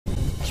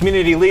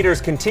Community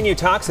leaders continue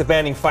talks of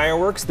banning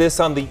fireworks,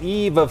 this on the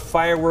eve of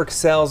fireworks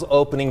sales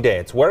opening day.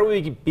 It's where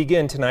we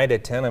begin tonight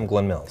at 10. I'm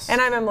Glenn Mills. And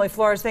I'm Emily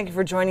Flores. Thank you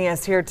for joining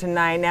us here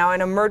tonight. Now,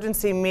 an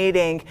emergency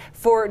meeting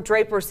for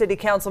Draper City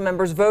Council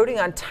members voting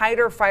on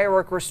tighter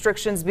firework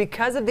restrictions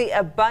because of the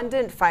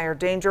abundant fire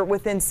danger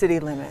within city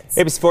limits.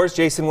 ABC4's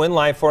Jason Wynn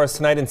live for us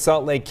tonight in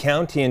Salt Lake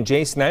County. And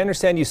Jason, I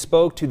understand you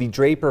spoke to the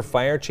Draper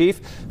fire chief,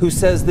 who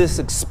says this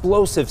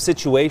explosive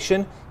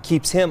situation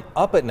keeps him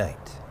up at night.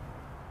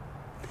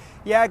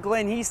 Yeah,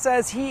 Glenn, he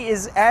says he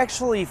is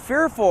actually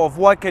fearful of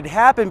what could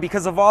happen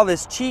because of all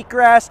this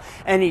cheatgrass,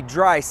 any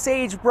dry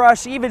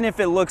sagebrush. Even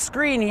if it looks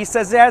green, he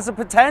says it has the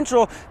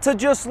potential to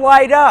just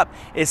light up,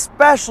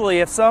 especially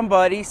if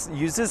somebody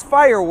uses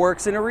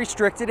fireworks in a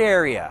restricted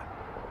area.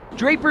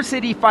 Draper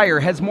City Fire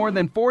has more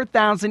than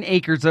 4,000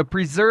 acres of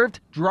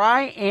preserved,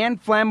 dry,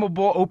 and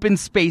flammable open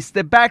space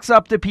that backs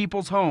up to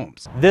people's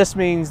homes. This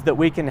means that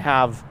we can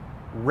have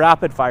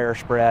rapid fire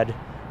spread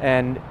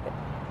and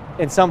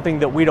something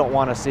that we don't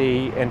want to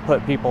see and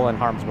put people in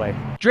harm's way.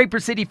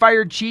 Draper City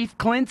Fire Chief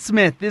Clint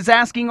Smith is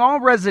asking all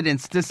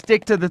residents to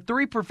stick to the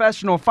 3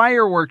 professional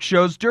fireworks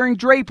shows during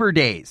Draper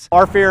Days.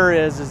 Our fear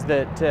is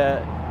that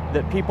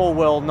that people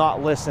will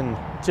not listen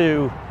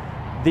to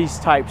these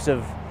types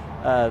of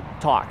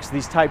talks,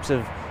 these types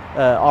of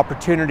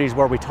opportunities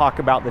where we talk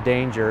about the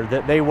danger,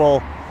 that they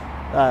will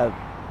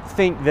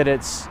think that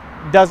it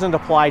doesn't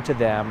apply to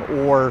them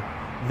or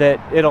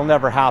that it'll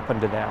never happen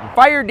to them.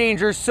 Fire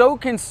danger is so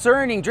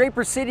concerning,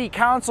 Draper City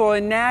Council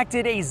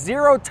enacted a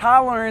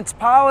zero-tolerance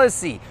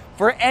policy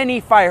for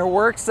any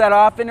fireworks set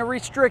off in a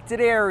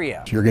restricted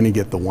area. You're going to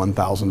get the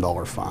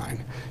 $1,000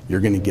 fine. You're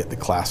going to get the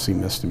Class C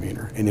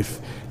misdemeanor. And if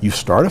you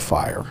start a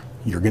fire,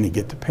 you're going to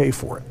get to pay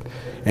for it.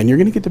 And you're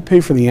going to get to pay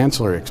for the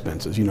ancillary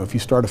expenses. You know, if you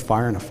start a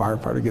fire and a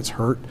firefighter gets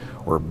hurt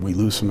or we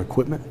lose some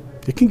equipment,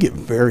 it can get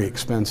very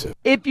expensive.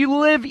 If you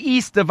live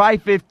east of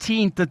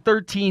I-15 to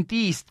 13th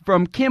East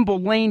from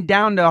Kimball Lane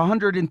down to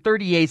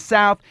 138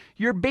 South,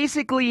 you're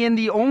basically in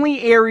the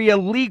only area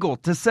legal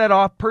to set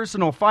off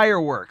personal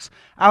fireworks.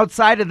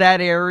 Outside of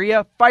that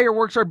area,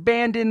 fireworks are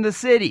banned in the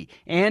city,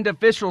 and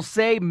officials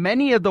say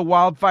many of the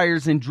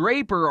wildfires in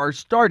Draper are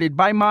started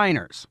by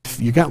minors. If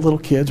you got little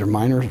kids or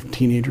minors or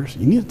teenagers,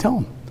 you need to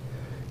tell them.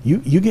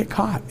 You get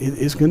caught, it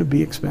is going to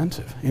be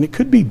expensive, and it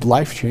could be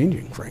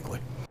life-changing, frankly.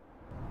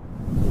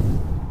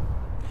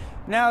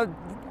 Now,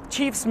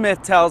 Chief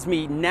Smith tells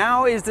me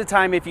now is the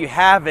time, if you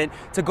haven't,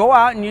 to go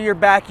out in your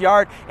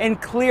backyard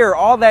and clear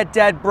all that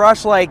dead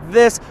brush like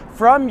this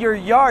from your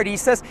yard. He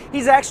says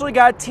he's actually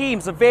got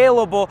teams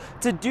available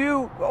to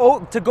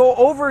go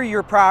over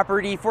your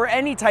property for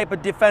any type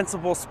of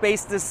defensible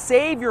space to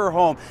save your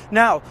home.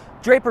 Now,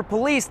 Draper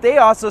Police, they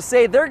also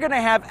say they're going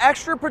to have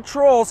extra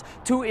patrols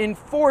to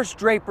enforce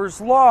Draper's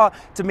law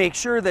to make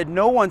sure that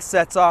no one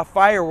sets off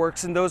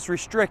fireworks in those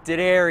restricted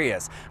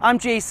areas. I'm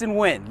Jason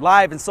Wynn,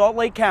 live in Salt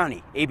Lake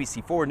County,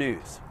 ABC4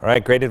 News. All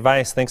right, great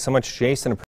advice. Thanks so much, Jason.